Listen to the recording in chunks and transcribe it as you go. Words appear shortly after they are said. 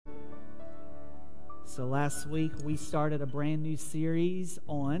So last week we started a brand new series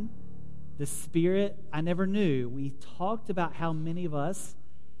on the Spirit I never knew. We talked about how many of us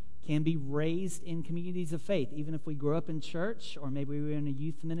can be raised in communities of faith. Even if we grew up in church, or maybe we were in a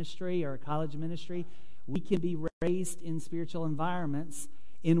youth ministry or a college ministry, we can be raised in spiritual environments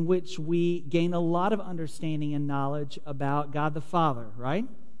in which we gain a lot of understanding and knowledge about God the Father, right?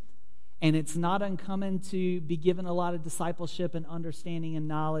 And it's not uncommon to be given a lot of discipleship and understanding and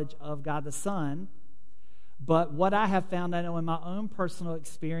knowledge of God the Son. But what I have found, I know in my own personal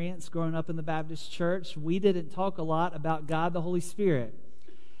experience growing up in the Baptist church, we didn't talk a lot about God the Holy Spirit.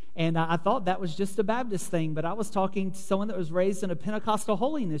 And I thought that was just a Baptist thing, but I was talking to someone that was raised in a Pentecostal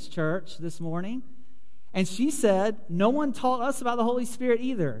holiness church this morning, and she said, no one taught us about the Holy Spirit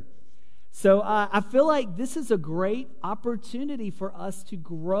either. So I feel like this is a great opportunity for us to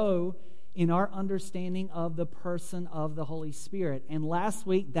grow in our understanding of the person of the Holy Spirit. And last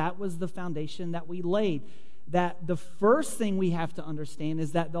week, that was the foundation that we laid. That the first thing we have to understand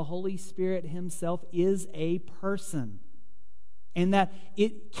is that the Holy Spirit himself is a person. And that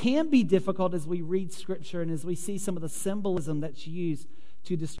it can be difficult as we read Scripture and as we see some of the symbolism that's used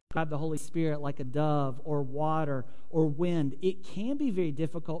to describe the Holy Spirit, like a dove or water or wind. It can be very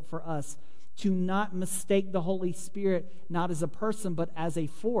difficult for us to not mistake the Holy Spirit not as a person but as a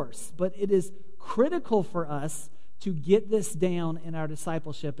force. But it is critical for us to get this down in our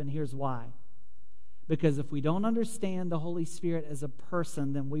discipleship, and here's why. Because if we don't understand the Holy Spirit as a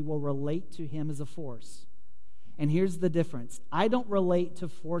person, then we will relate to him as a force. And here's the difference. I don't relate to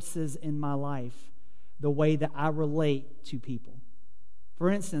forces in my life the way that I relate to people. For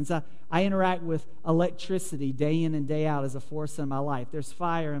instance, I interact with electricity day in and day out as a force in my life. There's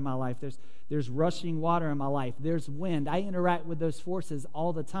fire in my life. There's rushing water in my life. There's wind. I interact with those forces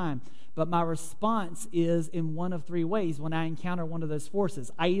all the time. But my response is in one of three ways when I encounter one of those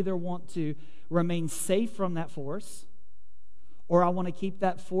forces. I either want to remain safe from that force, or I want to keep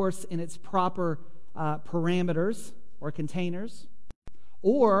that force in its proper parameters or containers,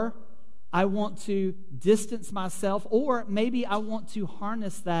 or I want to distance myself, or maybe I want to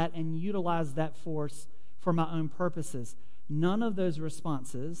harness that and utilize that force for my own purposes. None of those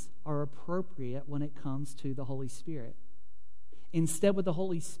responses are appropriate when it comes to the Holy Spirit. Instead, with the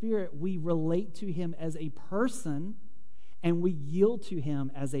Holy Spirit, we relate to him as a person, and we yield to him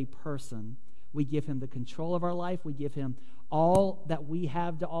as a person. We give him the control of our life. We give him all that we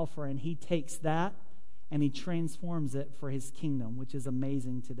have to offer, and he takes that and he transforms it for his kingdom, which is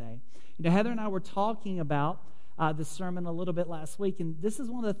amazing today. You know, Heather and I were talking about the sermon a little bit last week, and this is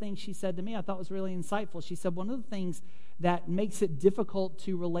one of the things she said to me I thought was really insightful. She said one of the things that makes it difficult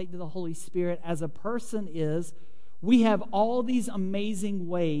to relate to the Holy Spirit as a person is we have all these amazing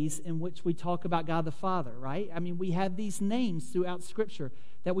ways in which we talk about God the Father, right? I mean, we have these names throughout Scripture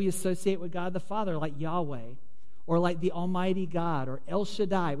that we associate with God the Father, like Yahweh, or like the Almighty God, or El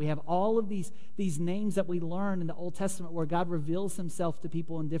Shaddai. We have all of these names that we learn in the Old Testament where God reveals himself to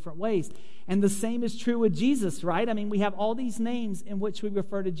people in different ways. And the same is true with Jesus, right? I mean, we have all these names in which we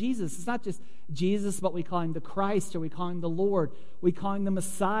refer to Jesus. It's not just Jesus, but we call him the Christ, or we call him the Lord. We call him the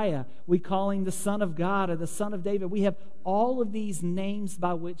Messiah. We call him the Son of God or the Son of David. We have all of these names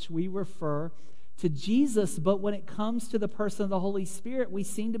by which we refer to Jesus, but when it comes to the person of the Holy Spirit, we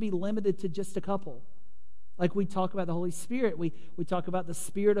seem to be limited to just a couple. Like we talk about the Holy Spirit, we talk about the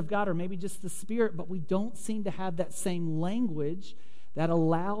Spirit of God, or maybe just the Spirit, but we don't seem to have that same language that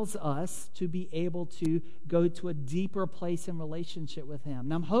allows us to be able to go to a deeper place in relationship with him.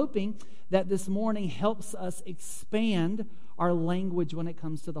 Now, I'm hoping that this morning helps us expand our language when it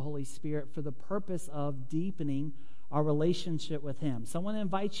comes to the Holy Spirit for the purpose of deepening our relationship with him. So I want to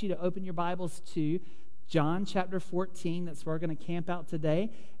invite you to open your Bibles to John chapter 14, that's where we're going to camp out today.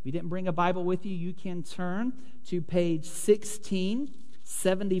 If you didn't bring a Bible with you, you can turn to page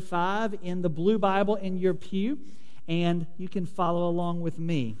 1675 in the blue Bible in your pew, and you can follow along with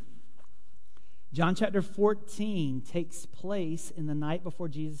me. John chapter 14 takes place in the night before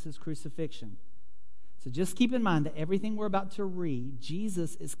Jesus' crucifixion. So just keep in mind that everything we're about to read,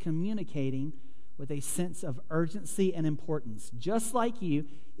 Jesus is communicating with a sense of urgency and importance. Just like you,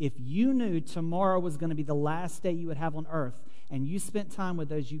 if you knew tomorrow was going to be the last day you would have on earth, and you spent time with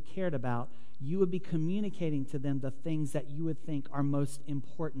those you cared about, you would be communicating to them the things that you would think are most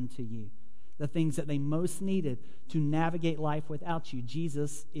important to you, the things that they most needed to navigate life without you.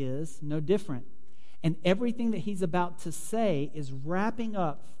 Jesus is no different. And everything that he's about to say is wrapping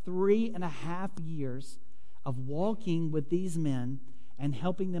up 3.5 years of walking with these men and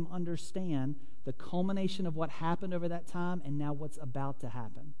helping them understand the culmination of what happened over that time and now what's about to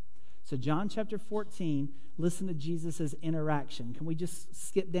happen. So John chapter 14, listen to Jesus' interaction. Can we just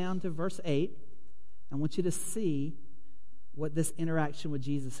skip down to verse 8? I want you to see what this interaction with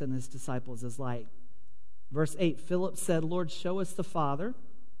Jesus and his disciples is like. Verse 8, Philip said, Lord, show us the Father,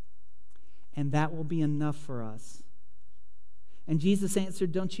 and that will be enough for us. And Jesus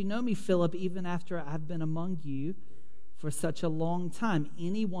answered, don't you know me, Philip, even after I've been among you for such a long time?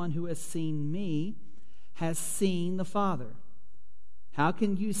 Anyone who has seen me has seen the Father. How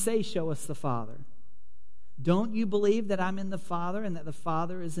can you say, show us the Father? Don't you believe that I'm in the Father and that the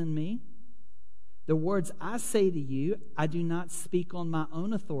Father is in me? The words I say to you, I do not speak on my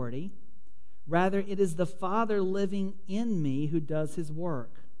own authority. Rather, it is the Father living in me who does his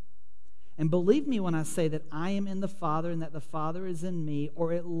work. And believe me when I say that I am in the Father and that the Father is in me,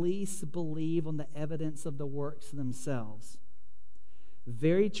 or at least believe on the evidence of the works themselves.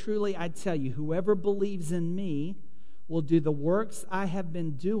 Very truly, I tell you, whoever believes in me will do the works I have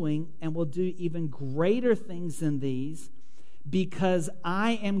been doing and will do even greater things than these, because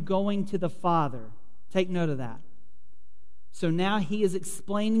I am going to the Father. Take note of that. So now he is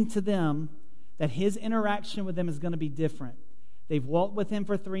explaining to them that his interaction with them is going to be different. They've walked with him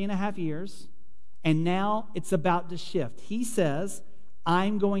for 3.5 years, and now it's about to shift. He says,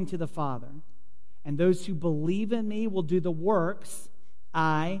 I'm going to the Father, and those who believe in me will do the works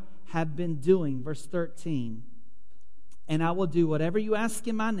I have been doing. Verse 13, and I will do whatever you ask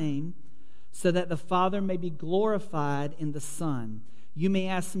in my name, so that the Father may be glorified in the Son. You may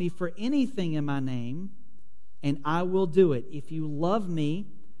ask me for anything in my name, and I will do it. If you love me,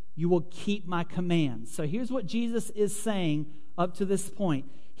 you will keep my commands. So here's what Jesus is saying up to this point.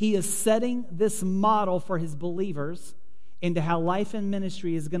 He is setting this model for his believers into how life and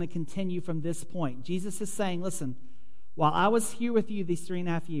ministry is going to continue from this point. Jesus is saying, listen, while I was here with you these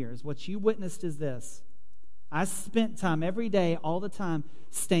 3.5 years, what you witnessed is this. I spent time every day, all the time,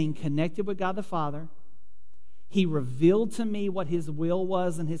 staying connected with God the Father. He revealed to me what his will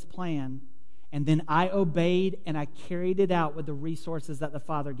was and his plan, and then I obeyed and I carried it out with the resources that the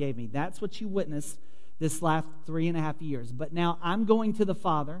Father gave me. That's what you witnessed this last 3.5 years. But now I'm going to the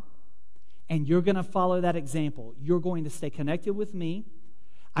Father, and you're going to follow that example. You're going to stay connected with me.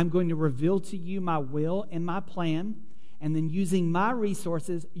 I'm going to reveal to you my will and my plan, and then using my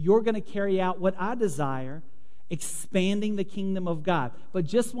resources, you're going to carry out what I desire, expanding the kingdom of God. But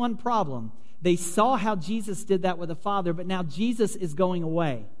just one problem. They saw how Jesus did that with the Father, but now Jesus is going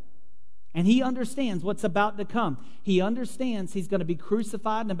away. And he understands what's about to come. He understands he's going to be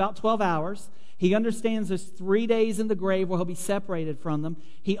crucified in about 12 hours. He understands there's 3 days in the grave where he'll be separated from them.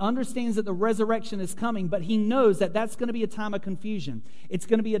 He understands that the resurrection is coming, but he knows that that's going to be a time of confusion. It's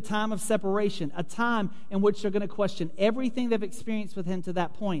going to be a time of separation, a time in which they're going to question everything they've experienced with him to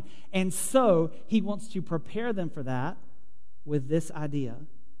that point. And so he wants to prepare them for that with this idea.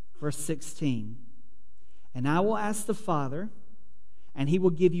 Verse 16, and I will ask the Father, and he will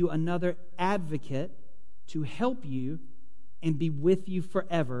give you another advocate to help you and be with you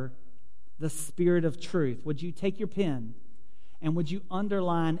forever, the Spirit of truth. Would you take your pen and would you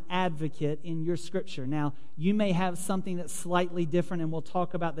underline advocate in your scripture? Now, you may have something that's slightly different, and we'll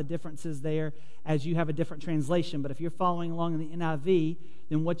talk about the differences there as you have a different translation. But if you're following along in the NIV,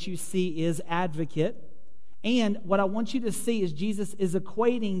 then what you see is advocate. And what I want you to see is Jesus is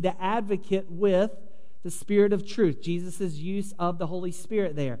equating the advocate with the Spirit of truth. Jesus' use of the Holy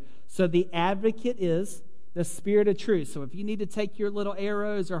Spirit there. So the advocate is the Spirit of truth. So if you need to take your little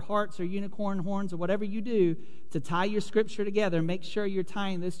arrows or hearts or unicorn horns or whatever you do to tie your scripture together, make sure you're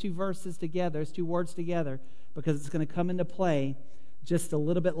tying those two verses together, those two words together, because it's going to come into play just a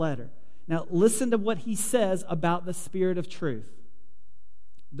little bit later. Now listen to what he says about the Spirit of truth.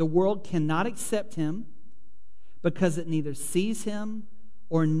 The world cannot accept him because it neither sees him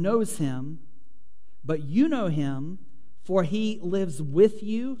or knows him, but you know him, for he lives with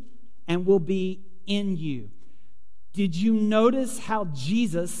you and will be in you. Did you notice how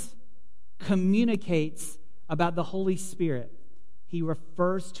Jesus communicates about the Holy Spirit? He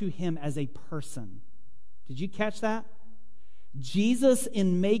refers to him as a person. Did you catch that? Jesus,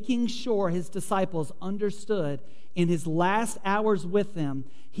 in making sure his disciples understood in his last hours with them,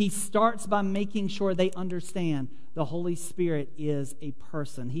 he starts by making sure they understand the Holy Spirit is a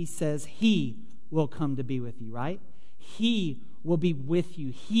person. He says he will come to be with you, right? He will be with you.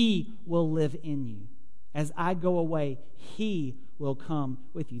 He will live in you. As I go away, he will come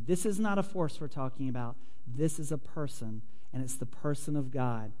with you. This is not a force we're talking about. This is a person, and it's the person of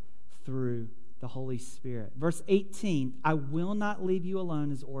God through the Holy Spirit. Verse 18, I will not leave you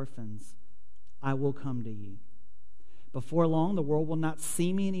alone as orphans. I will come to you. Before long, the world will not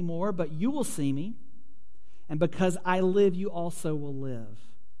see me anymore, but you will see me. And because I live, you also will live.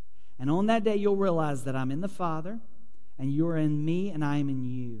 And on that day, you'll realize that I'm in the Father, and you are in me, and I am in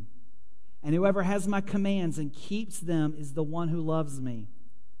you. And whoever has my commands and keeps them is the one who loves me.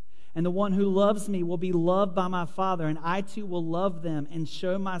 And the one who loves me will be loved by my Father, and I too will love them and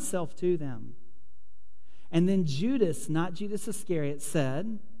show myself to them." And then Judas, not Judas Iscariot,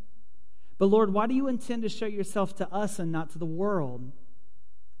 said, "But Lord, why do you intend to show yourself to us and not to the world?"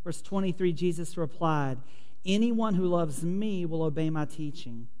 Verse 23, Jesus replied, "Anyone who loves me will obey my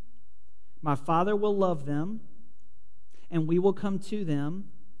teaching. My Father will love them, and we will come to them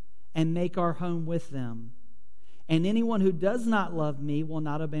and make our home with them. And anyone who does not love me will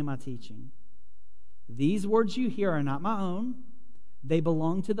not obey my teaching. These words you hear are not my own. They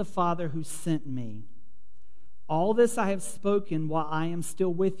belong to the Father who sent me. All this I have spoken while I am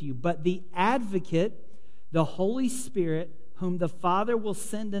still with you. But the Advocate, the Holy Spirit, whom the Father will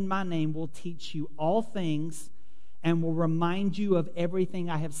send in my name, will teach you all things and will remind you of everything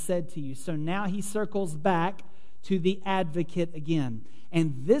I have said to you." So now he circles back to the Advocate again.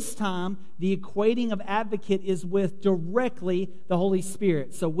 And this time, the equating of advocate is with directly the Holy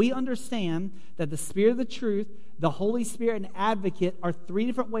Spirit. So we understand that the Spirit of the truth, the Holy Spirit, and advocate are three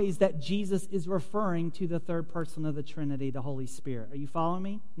different ways that Jesus is referring to the third person of the Trinity, the Holy Spirit. Are you following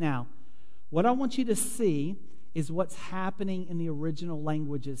me? Now, what I want you to see is what's happening in the original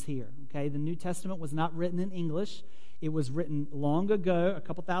languages here. Okay, the New Testament was not written in English. It was written long ago, a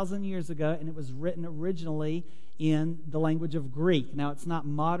couple thousand years ago, and it was written originally in the language of Greek. Now, it's not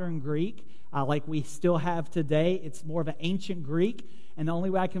modern Greek like we still have today. It's more of an ancient Greek, and the only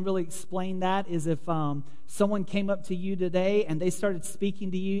way I can really explain that is if someone came up to you today and they started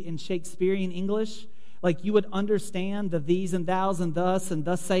speaking to you in Shakespearean English, like you would understand the these and thous and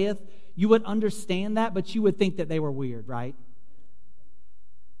thus saith. You would understand that, but you would think that they were weird, right?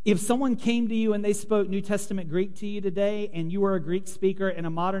 If someone came to you and they spoke New Testament Greek to you today, and you were a Greek speaker in a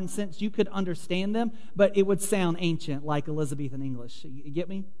modern sense, you could understand them, but it would sound ancient, like Elizabethan English. You get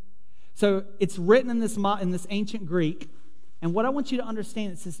me? So it's written in this ancient Greek, and what I want you to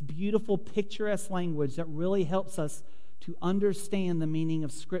understand is this beautiful, picturesque language that really helps us to understand the meaning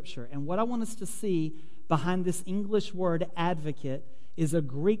of Scripture. And what I want us to see behind this English word advocate is a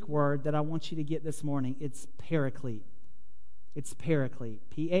Greek word that I want you to get this morning. It's Paraclete. It's Paraclete,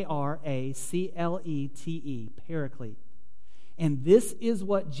 Paraclete, Paraclete. And this is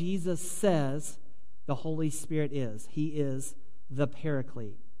what Jesus says the Holy Spirit is. He is the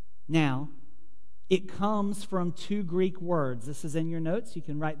Paraclete. Now, it comes from two Greek words. This is in your notes. You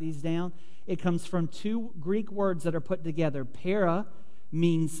can write these down. It comes from two Greek words that are put together. Para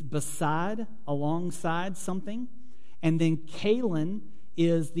means beside, alongside something. And then kalon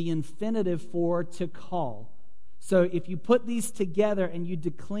is the infinitive for to call. So if you put these together and you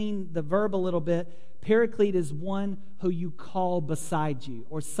decline the verb a little bit, Paraclete is one who you call beside you,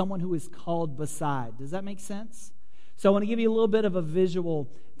 or someone who is called beside. Does that make sense? So I want to give you a little bit of a visual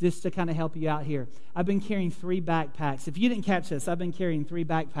just to kind of help you out here. I've been carrying 3 backpacks. If you didn't catch this, I've been carrying 3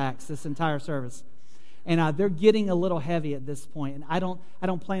 backpacks this entire service. And they're getting a little heavy at this point. And I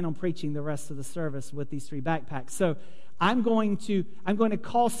don't plan on preaching the rest of the service with these 3 backpacks. So I'm going to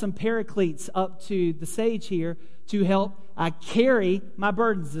call some Paracletes up to the stage here to help carry my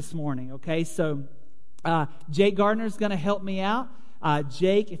burdens this morning. Okay, so Jake Gardner is going to help me out.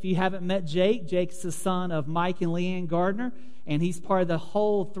 Jake, if you haven't met Jake, Jake's the son of Mike and Leanne Gardner, and he's part of the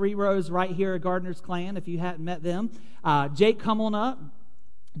whole 3 rows right here at Gardner's clan. If you hadn't met them, Jake, come on up.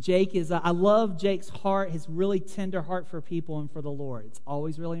 Jake is, I love Jake's heart, his really tender heart for people and for the Lord. It's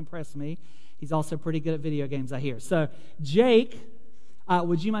always really impressed me. He's also pretty good at video games, I hear. So, Jake,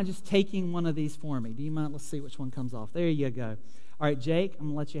 would you mind just taking one of these for me? Do you mind? Let's see which one comes off. There you go. All right, Jake, I'm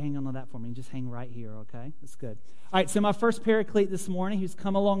going to let you hang on to that for me. Just hang right here, okay? That's good. All right, so my first Paraclete this morning, who's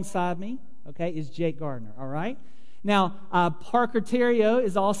come alongside me, okay, is Jake Gardner, all right? Now, Parker Terrio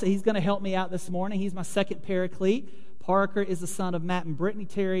is also, he's going to help me out this morning. He's my second Paraclete. Parker is the son of Matt and Brittany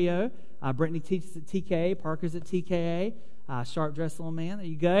Terrio. Brittany teaches at TKA. Parker's at TKA. Sharp-dressed little man. There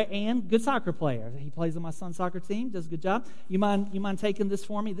you go. And good soccer player. He plays on my son's soccer team. Does a good job. You mind taking this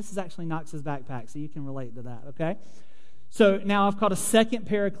for me? This is actually Knox's backpack, so you can relate to that, okay? So now I've called a second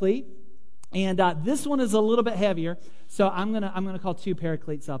Paraclete. And this one is a little bit heavier, so I'm gonna call 2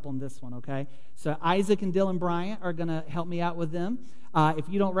 Paracletes up on this one, okay? So Isaac and Dylan Bryant are gonna help me out with them. If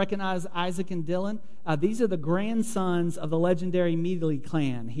you don't recognize Isaac and Dylan, these are the grandsons of the legendary Mealy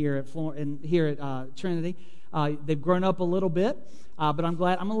clan here at Trinity. They've grown up a little bit, but I'm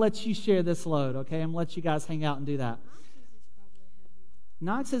gonna let you share this load, okay? I'm gonna let you guys hang out and do that.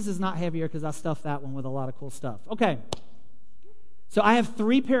 Knox's is not heavier because I stuffed that one with a lot of cool stuff. Okay. So I have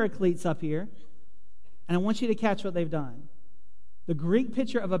 3 Paracletes up here, and I want you to catch what they've done. The Greek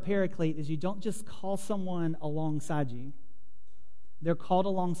picture of a Paraclete is you don't just call someone alongside you. They're called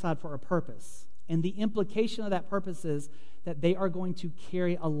alongside for a purpose. And the implication of that purpose is that they are going to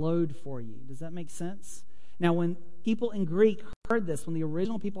carry a load for you. Does that make sense? Now, when people in Greek heard this, when the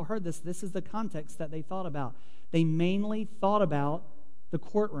original people heard this, this is the context that they thought about. They mainly thought about the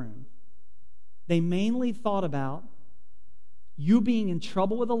courtroom. They mainly thought about you being in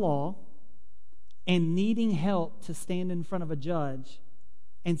trouble with the law and needing help to stand in front of a judge.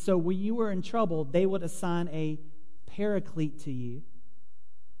 And so when you were in trouble, they would assign a paraclete to you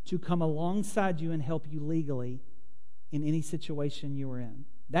to come alongside you and help you legally in any situation you were in.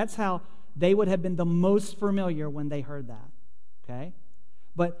 That's how they would have been the most familiar when they heard that, okay?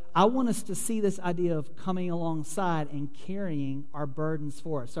 But I want us to see this idea of coming alongside and carrying our burdens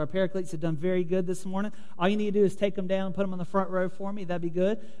for us. So our paracletes have done very good this morning. All you need to do is take them down and put them on the front row for me. That'd be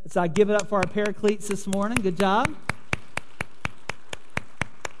good. So I give it up for our paracletes this morning. Good job.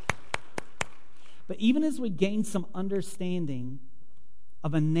 But even as we gain some understanding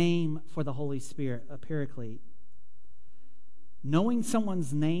of a name for the Holy Spirit, a paraclete, knowing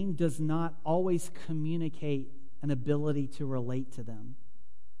someone's name does not always communicate an ability to relate to them.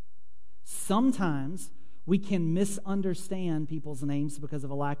 Sometimes we can misunderstand people's names because of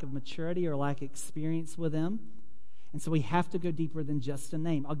a lack of maturity or lack of experience with them. And so we have to go deeper than just a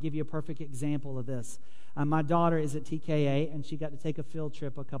name. I'll give you a perfect example of this. My daughter is at TKA, and she got to take a field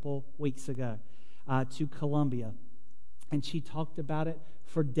trip a couple weeks ago to Colombia. And she talked about it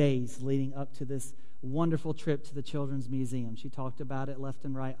for days leading up to this wonderful trip to the Children's Museum. She talked about it left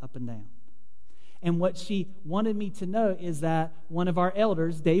and right, up and down. And what she wanted me to know is that one of our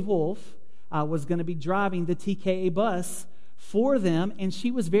elders, Dave Wolf, was going to be driving the TKA bus for them, and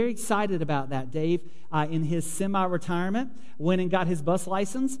she was very excited about that. Dave, in his semi-retirement, went and got his bus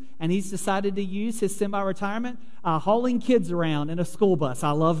license, and he's decided to use his semi-retirement hauling kids around in a school bus.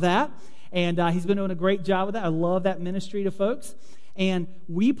 I love that, and he's been doing a great job with that. I love that ministry to folks. And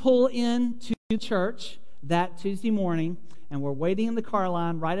we pull into church that Tuesday morning, and we're waiting in the car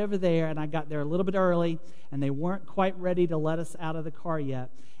line right over there, and I got there a little bit early, and they weren't quite ready to let us out of the car yet.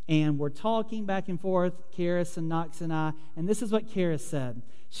 And we're talking back and forth, Karis and Knox and I, and this is what Karis said.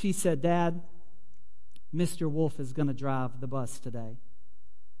 She said, "Dad, Mr. Wolf is going to drive the bus today.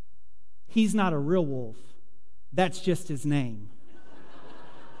 He's not a real wolf. That's just his name."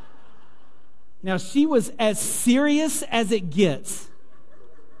 Now, she was as serious as it gets.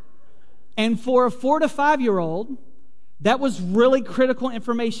 And for a 4 to 5-year-old, that was really critical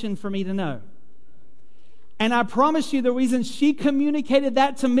information for me to know. And I promise you the reason she communicated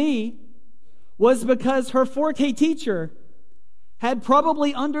that to me was because her 4K teacher had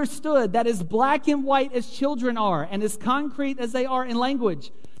probably understood that as black and white as children are and as concrete as they are in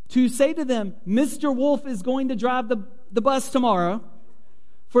language, to say to them, Mr. Wolf is going to drive the bus tomorrow,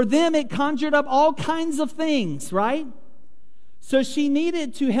 for them it conjured up all kinds of things, right? So she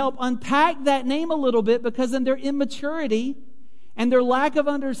needed to help unpack that name a little bit because in their immaturity and their lack of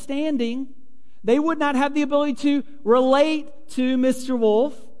understanding, they would not have the ability to relate to Mr.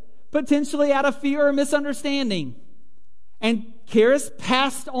 Wolf, potentially out of fear or misunderstanding. And Karis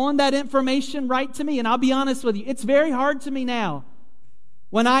passed on that information right to me. And I'll be honest with you, it's very hard to me now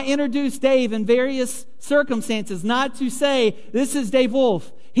when I introduce Dave in various circumstances not to say, this is Dave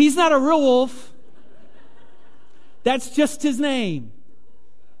Wolf. He's not a real wolf. That's just his name.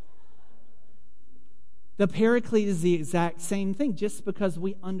 The Paraclete is the exact same thing. Just because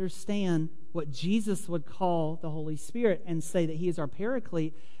we understand what Jesus would call the Holy Spirit and say that He is our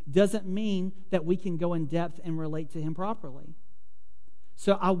Paraclete doesn't mean that we can go in depth and relate to Him properly.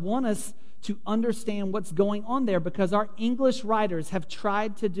 So I want us to understand what's going on there because our English writers have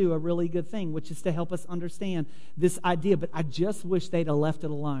tried to do a really good thing, which is to help us understand this idea, but I just wish they'd have left it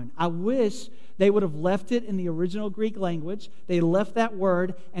alone. I wish they would have left it in the original Greek language. They left that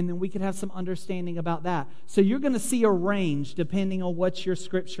word, and then we could have some understanding about that. So you're going to see a range depending on what your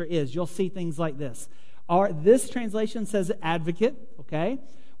scripture is. You'll see things like this. This translation says advocate, okay?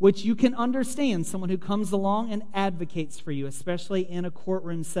 Which you can understand, someone who comes along and advocates for you, especially in a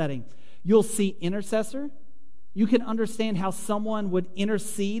courtroom setting. You'll see intercessor. You can understand how someone would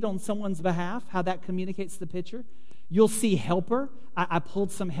intercede on someone's behalf, how that communicates the picture. You'll see helper. I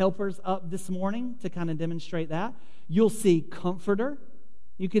pulled some helpers up this morning to kind of demonstrate that. You'll see comforter.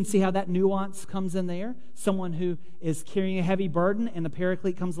 You can see how that nuance comes in there. Someone who is carrying a heavy burden and the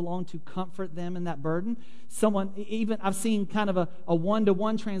Paraclete comes along to comfort them in that burden. Someone, even I've seen kind of a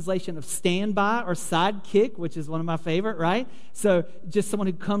one-to-one translation of standby or sidekick, which is one of my favorite, right? So just someone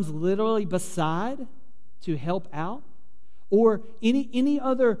who comes literally beside to help out. or any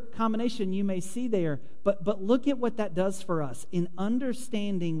other combination you may see there. But look at what that does for us. In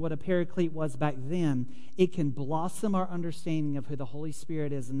understanding what a paraclete was back then, it can blossom our understanding of who the Holy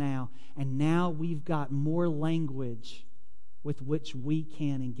Spirit is now. And now we've got more language with which we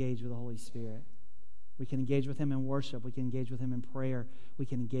can engage with the Holy Spirit. We can engage with Him in worship. We can engage with Him in prayer. We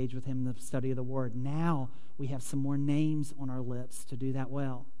can engage with Him in the study of the Word. Now we have some more names on our lips to do that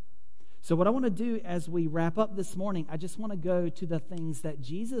well. So what I want to do as we wrap up this morning, I just want to go to the things that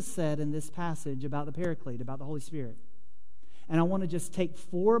Jesus said in this passage about the Paraclete, about the Holy Spirit. And I want to just take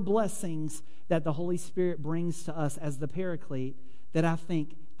 4 blessings that the Holy Spirit brings to us as the Paraclete that I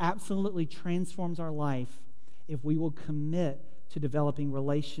think absolutely transforms our life if we will commit to developing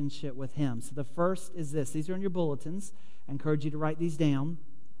relationship with Him. So the first is this. These are in your bulletins. I encourage you to write these down.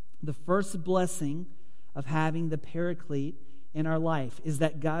 The first blessing of having the Paraclete in our life is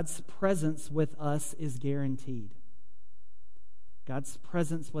that God's presence with us is guaranteed. God's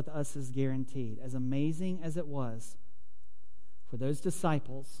presence with us is guaranteed. As amazing as it was for those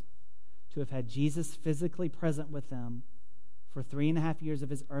disciples to have had Jesus physically present with them for 3.5 years of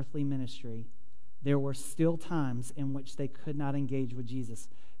His earthly ministry, there were still times in which they could not engage with Jesus.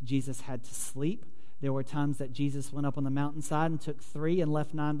 Jesus had to sleep. There were times that Jesus went up on the mountainside and took 3 and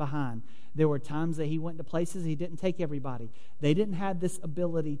left 9 behind. There were times that He went to places He didn't take everybody. They didn't have this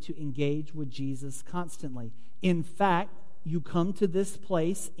ability to engage with Jesus constantly. In fact, you come to this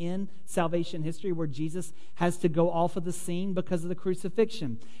place in salvation history where Jesus has to go off of the scene because of the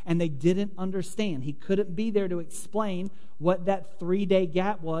crucifixion. And they didn't understand. He couldn't be there to explain what that 3-day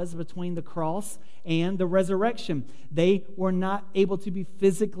gap was between the cross and the resurrection. They were not able to be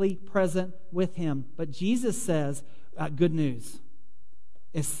physically present with Him. But Jesus says, good news.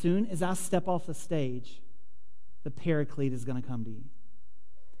 As soon as I step off the stage, the Paraclete is going to come to you.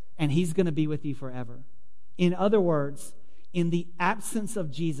 And He's going to be with you forever. In other words, in the absence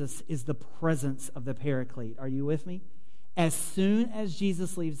of Jesus is the presence of the Paraclete. Are you with me? As soon as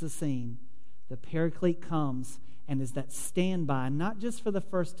Jesus leaves the scene, the Paraclete comes and is that standby, not just for the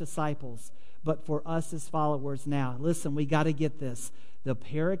first disciples, but for us as followers now. Listen, we got to get this. The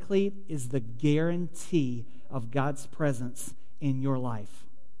Paraclete is the guarantee of God's presence in your life.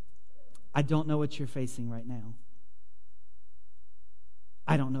 I don't know what you're facing right now.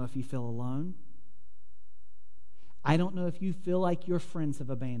 I don't know if you feel alone. I don't know if you feel like your friends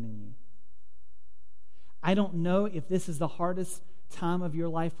have abandoned you. I don't know if this is the hardest time of your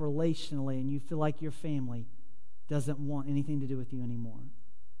life relationally and you feel like your family doesn't want anything to do with you anymore.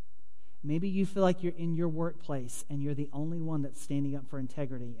 Maybe you feel like you're in your workplace and you're the only one that's standing up for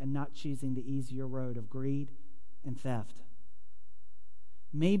integrity and not choosing the easier road of greed and theft.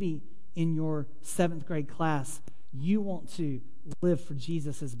 Maybe in your 7th grade class, you want to live for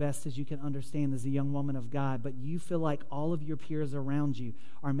Jesus as best as you can understand as a young woman of God, but you feel like all of your peers around you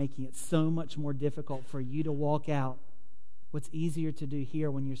are making it so much more difficult for you to walk out what's easier to do here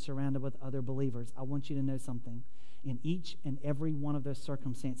when you're surrounded with other believers. I want you to know something. In each and every one of those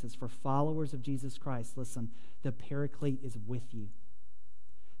circumstances, for followers of Jesus Christ, listen, the Paraclete is with you.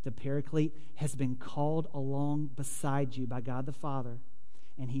 The Paraclete has been called along beside you by God the Father,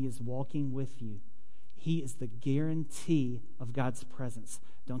 and He is walking with you. He is the guarantee of God's presence.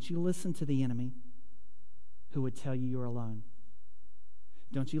 Don't you listen to the enemy who would tell you you're alone.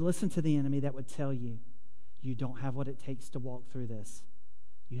 Don't you listen to the enemy that would tell you you don't have what it takes to walk through this.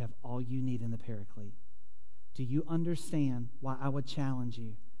 You have all you need in the Paraclete. Do you understand why I would challenge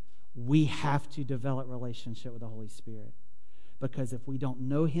you? We have to develop relationship with the Holy Spirit. Because if we don't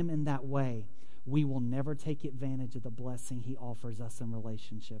know Him in that way, we will never take advantage of the blessing He offers us in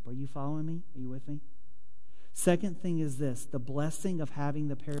relationship. Are you following me? Are you with me? Second thing is this. The blessing of having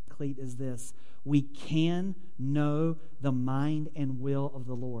the Paraclete is this. We can know the mind and will of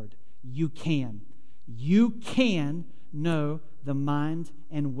the Lord. You can. You can know the mind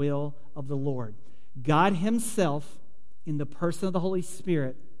and will of the Lord. God Himself, in the person of the Holy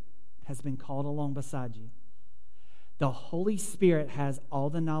Spirit, has been called along beside you. The Holy Spirit has all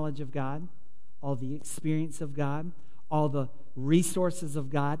the knowledge of God, all the experience of God, all the resources of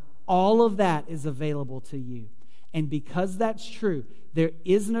God. All of that is available to you. And because that's true, there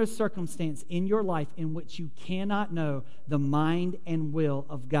is no circumstance in your life in which you cannot know the mind and will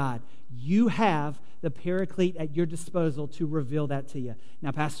of God. You have the Paraclete at your disposal to reveal that to you.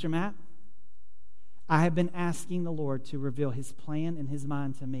 Now, Pastor Matt, I have been asking the Lord to reveal His plan and His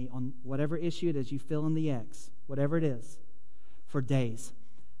mind to me on whatever issue it is you fill in the X, whatever it is, for days.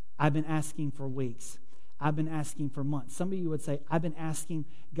 I've been asking for weeks. I've been asking for months. Some of you would say, I've been asking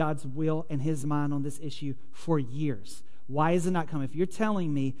God's will and His mind on this issue for years. Why is it not come? If you're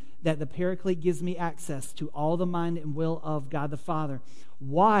telling me that the Paraclete gives me access to all the mind and will of God the Father,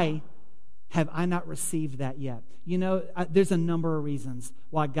 why have I not received that yet? You know, there's a number of reasons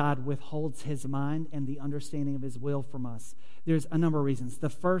why God withholds his mind and the understanding of his will from us. There's a number of reasons. The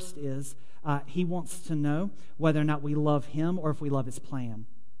first is he wants to know whether or not we love him or if we love his plan.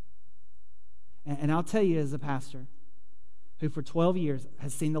 And I'll tell you, as a pastor who for 12 years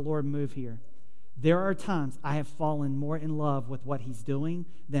has seen the Lord move here, there are times I have fallen more in love with what he's doing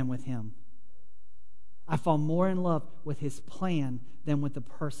than with him. I fall more in love with his plan than with the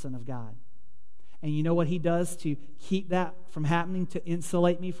person of God. And you know what he does to keep that from happening, to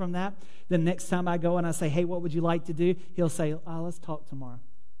insulate me from that? The next time I go and I say, hey, what would you like to do? He'll say, let's talk tomorrow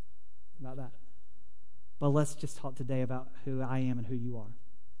about that. But let's just talk today about who I am and who you are.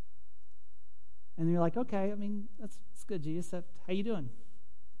 And you're like, okay, I mean, that's good, Jesus. How you doing?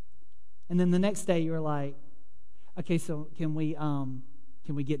 And then the next day you're like, okay, so can we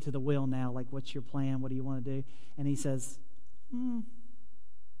get to the will now? Like, what's your plan? What do you want to do? And he says,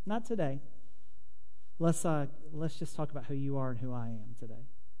 not today. Let's just talk about who you are and who I am today.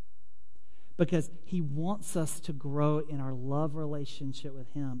 Because he wants us to grow in our love relationship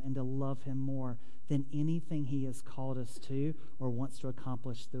with him and to love him more than anything he has called us to or wants to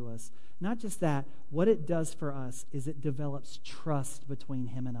accomplish through us. Not just that, what it does for us is it develops trust between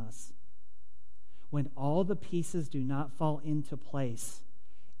him and us. When all the pieces do not fall into place,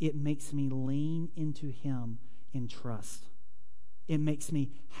 it makes me lean into him in trust. It makes me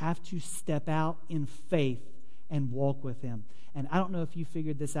have to step out in faith and walk with him. And I don't know if you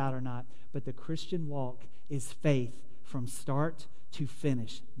figured this out or not, but the Christian walk is faith from start to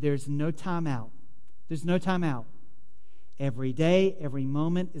finish. There's no time out. There's no time out. Every day, every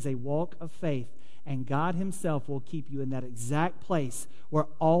moment is a walk of faith. And God himself will keep you in that exact place where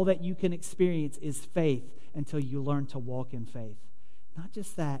all that you can experience is faith until you learn to walk in faith. Not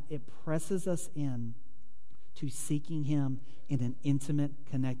just that, it presses us in to seeking him in an intimate,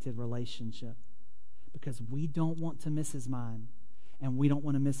 connected relationship. Because we don't want to miss his mind and we don't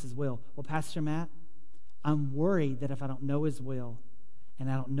want to miss his will. Well, Pastor Matt, I'm worried that if I don't know his will and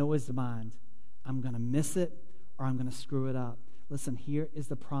I don't know his mind, I'm going to miss it or I'm going to screw it up. Listen, here is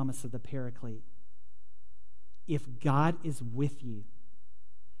the promise of the Paraclete. If God is with you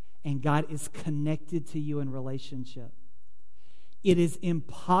and God is connected to you in relationship, it is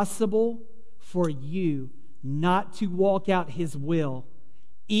impossible for you not to walk out his will,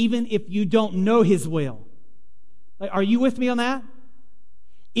 even if you don't know his will. Are you with me on that?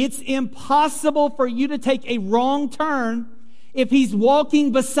 It's impossible for you to take a wrong turn if he's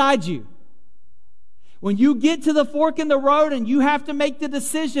walking beside you. When you get to the fork in the road and you have to make the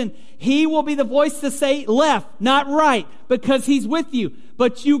decision, he will be the voice to say left, not right, because he's with you.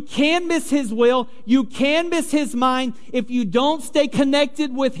 But you can miss his will. You can miss his mind if you don't stay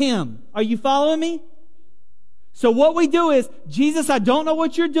connected with him. Are you following me? So what we do is, Jesus, I don't know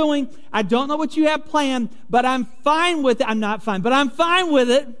what you're doing. I don't know what you have planned, but I'm fine with it. I'm not fine, but I'm fine with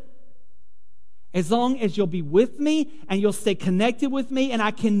it. As long as you'll be with me and you'll stay connected with me and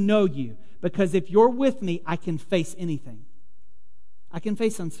I can know you. Because if you're with me, I can face anything. I can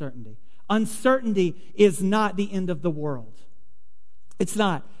face uncertainty. Uncertainty is not the end of the world. It's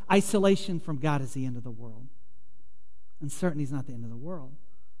not. Isolation from God is the end of the world. Uncertainty is not the end of the world.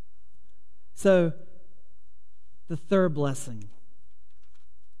 So, the third blessing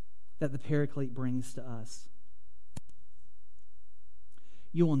that the Paraclete brings to us.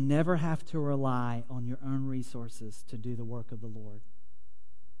 You will never have to rely on your own resources to do the work of the Lord.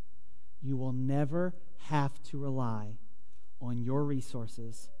 You will never have to rely on your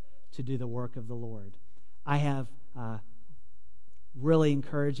resources to do the work of the Lord. I have really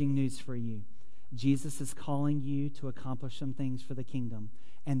encouraging news for you. Jesus is calling you to accomplish some things for the kingdom,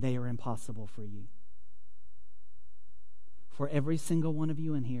 and they are impossible for you. For every single one of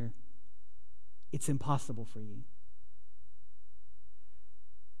you in here, it's impossible for you.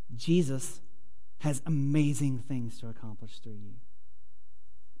 Jesus has amazing things to accomplish through you.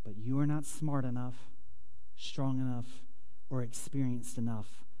 But you are not smart enough, strong enough, or experienced enough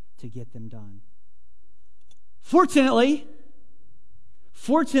to get them done. Fortunately,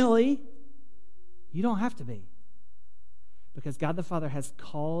 you don't have to be. Because God the Father has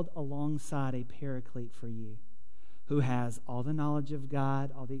called alongside a Paraclete for you who has all the knowledge of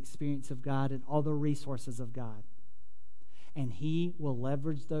God, all the experience of God, and all the resources of God. And he will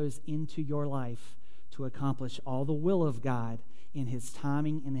leverage those into your life to accomplish all the will of God in his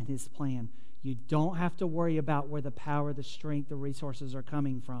timing and in his plan. You don't have to worry about where the power, the strength, the resources are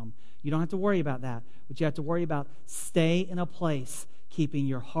coming from. You don't have to worry about that. What you have to worry about, stay in a place. keeping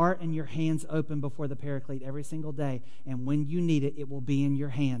your heart and your hands open before the Paraclete every single day. And when you need it, it will be in your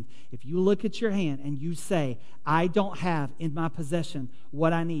hand. If you look at your hand and you say, I don't have in my possession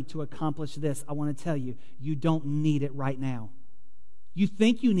what I need to accomplish this, I want to tell you, you don't need it right now. You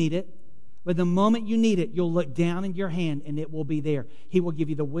think you need it, but the moment you need it, you'll look down in your hand and it will be there. He will give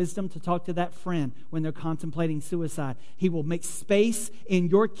you the wisdom to talk to that friend when they're contemplating suicide. He will make space in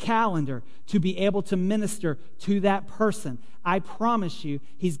your calendar to be able to minister to that person. I promise you,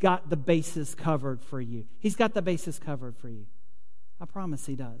 He's got the bases covered for you. He's got the bases covered for you. I promise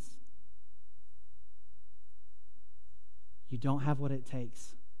He does. You don't have what it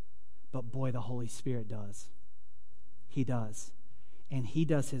takes, but boy, the Holy Spirit does. He does. And He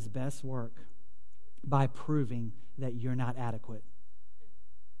does His best work by proving that you're not adequate.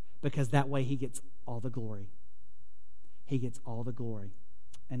 Because that way He gets all the glory. He gets all the glory.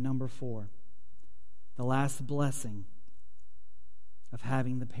 And number 4, the last blessing of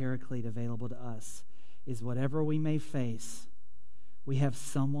having the Paraclete available to us is whatever we may face, we have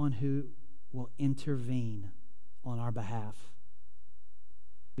someone who will intervene on our behalf.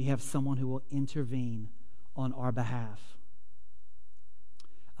 We have someone who will intervene on our behalf.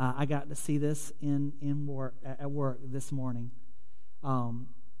 I got to see this at work this morning.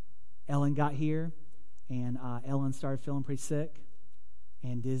 Ellen got here, and Ellen started feeling pretty sick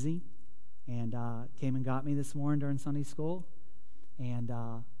and dizzy, and came and got me this morning during Sunday school, and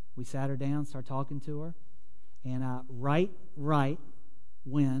we sat her down, started talking to her, and right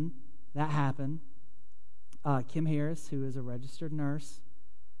when that happened, Kim Harris, who is a registered nurse,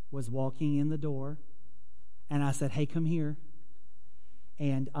 was walking in the door, and I said, hey, come here.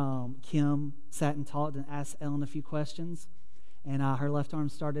 And Kim sat and talked and asked Ellen a few questions. And her left arm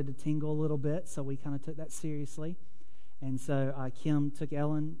started to tingle a little bit, so we kind of took that seriously. And so Kim took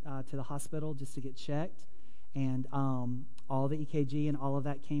Ellen to the hospital just to get checked. And all the EKG and all of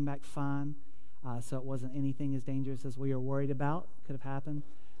that came back fine. So it wasn't anything as dangerous as we were worried about could have happened.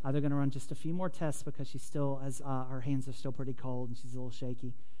 They're going to run just a few more tests because she still has, her hands are still pretty cold and she's a little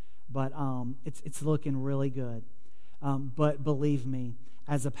shaky. But it's looking really good. But believe me,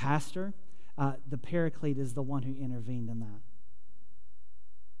 as a pastor, the Paraclete is the one who intervened in that.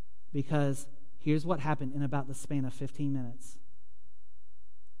 Because here's what happened in about the span of 15 minutes.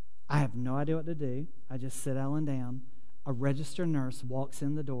 I have no idea what to do. I just sit Ellen down. A registered nurse walks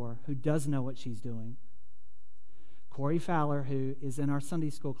in the door who does know what she's doing. Corey Fowler, who is in our Sunday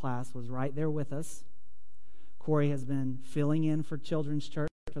school class, was right there with us. Corey has been filling in for Children's Church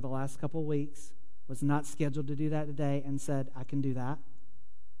for the last couple of weeks. Was not scheduled to do that today and said, I can do that.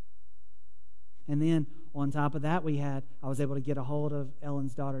 And then on top of that, I was able to get a hold of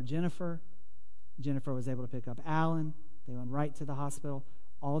Ellen's daughter, Jennifer. Jennifer was able to pick up Alan. They went right to the hospital.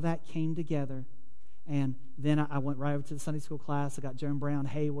 All that came together. And then I went right over to the Sunday school class. I got Joan Brown,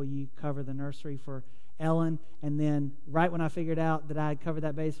 hey, will you cover the nursery for Ellen? And then right when I figured out that I had covered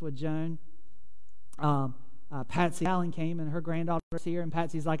that base with Joan, Patsy Allen came, and her granddaughter's here, and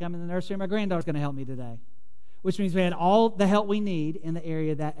Patsy's like, I'm in the nursery, and my granddaughter's going to help me today. Which means we had all the help we need in the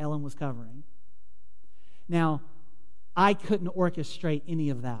area that Ellen was covering. Now, I couldn't orchestrate any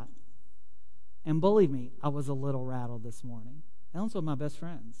of that. And believe me, I was a little rattled this morning. Ellen's one of my best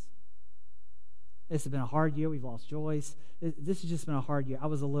friends. This has been a hard year. We've lost Joyce. This has just been a hard year. I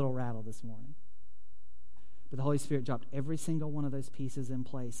was a little rattled this morning. But the Holy Spirit dropped every single one of those pieces in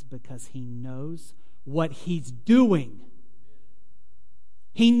place because He knows what He's doing.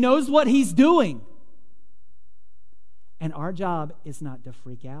 He knows what He's doing. And our job is not to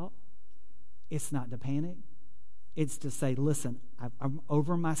freak out. It's not to panic. It's to say, listen, I'm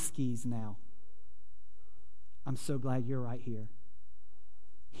over my skis now. I'm so glad you're right here.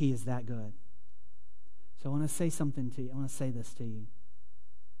 He is that good. So I want to say something to you. I want to say this to you.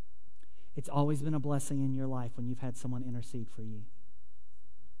 It's always been a blessing in your life when you've had someone intercede for you.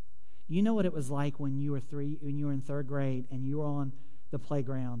 You know what it was like when you were in third grade and you were on the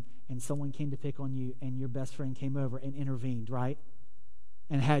playground and someone came to pick on you and your best friend came over and intervened, right?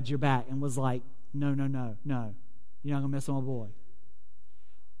 And had your back and was like, no. You're not going to mess with my boy.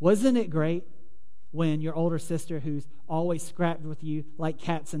 Wasn't it great when your older sister, who's always scrapped with you like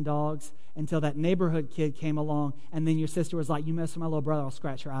cats and dogs, until that neighborhood kid came along, and then your sister was like, you mess with my little brother, I'll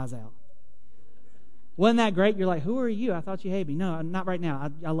scratch your eyes out. Wasn't that great? You're like, who are you? I thought you hated me. No, not right now.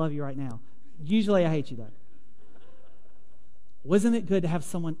 I love you right now. Usually I hate you, though. Wasn't it good to have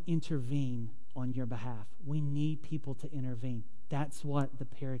someone intervene on your behalf? We need people to intervene. That's what the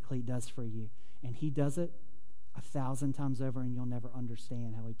Paraclete does for you. And He does it 1,000 times over, and you'll never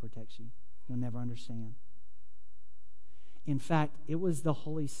understand how He protects you. You'll never understand. In fact, it was the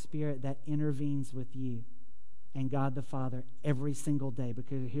Holy Spirit that intervenes with you and God the Father every single day.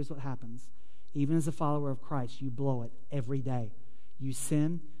 Because here's what happens. Even as a follower of Christ, you blow it every day. You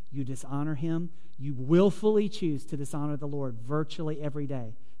sin, you dishonor him, you willfully choose to dishonor the Lord virtually every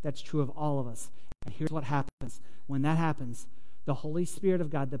day. That's true of all of us. And here's what happens. When that happens, the Holy Spirit of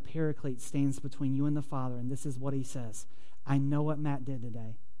God, the Paraclete, stands between you and the Father, and this is what he says. I know what Matt did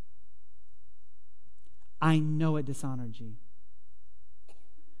today. I know it dishonored you.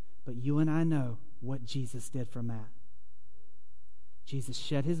 But you and I know what Jesus did for Matt. Jesus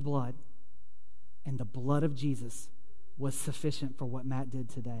shed his blood, and the blood of Jesus was sufficient for what Matt did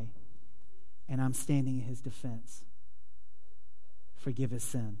today. And I'm standing in his defense. Forgive his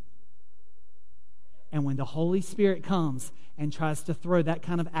sin. And when the Holy Spirit comes and tries to throw that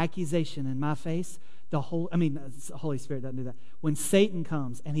kind of accusation in my face, the Holy Spirit doesn't do that. When Satan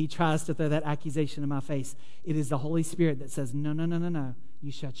comes and he tries to throw that accusation in my face, it is the Holy Spirit that says, no.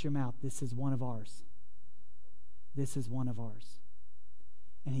 You shut your mouth. This is one of ours. This is one of ours.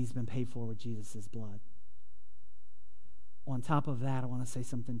 And he's been paid for with Jesus' blood. On top of that, I want to say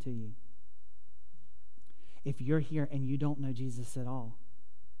something to you. If you're here and you don't know Jesus at all,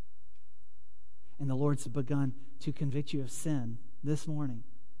 and the Lord's begun to convict you of sin this morning,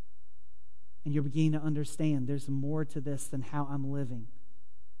 and you're beginning to understand there's more to this than how I'm living,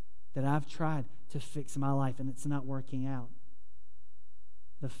 that I've tried to fix my life and it's not working out.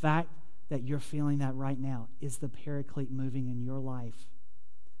 The fact that you're feeling that right now is the Paraclete moving in your life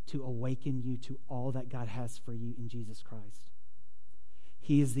to awaken you to all that God has for you in Jesus Christ.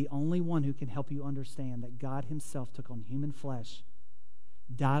 He is the only one who can help you understand that God himself took on human flesh,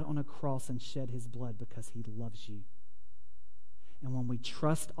 died on a cross, and shed his blood because he loves you. And when we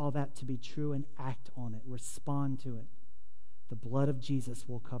trust all that to be true and act on it, respond to it, the blood of Jesus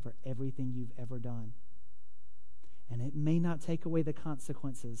will cover everything you've ever done. And it may not take away the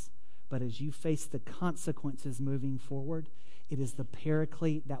consequences, but as you face the consequences moving forward, it is the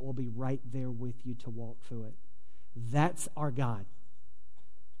Paraclete that will be right there with you to walk through it. That's our God.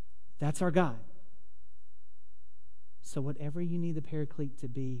 That's our God. So whatever you need the Paraclete to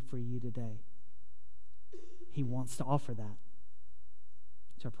be for you today, he wants to offer that.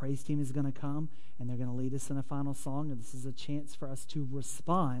 So our praise team is going to come, and they're going to lead us in a final song, and this is a chance for us to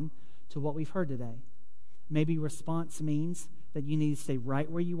respond to what we've heard today. Maybe response means that you need to stay right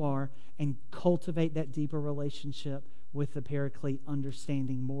where you are and cultivate that deeper relationship with the Paraclete,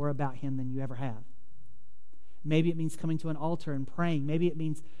 understanding more about him than you ever have. Maybe it means coming to an altar and praying. Maybe it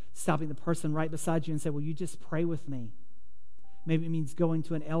means stopping the person right beside you and say, will you just pray with me? Maybe it means going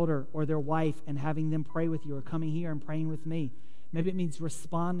to an elder or their wife and having them pray with you, or coming here and praying with me. Maybe it means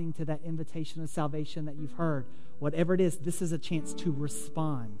responding to that invitation of salvation that you've heard. Whatever it is, this is a chance to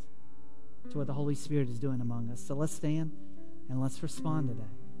respond to what the Holy Spirit is doing among us. So let's stand and let's respond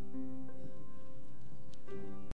today.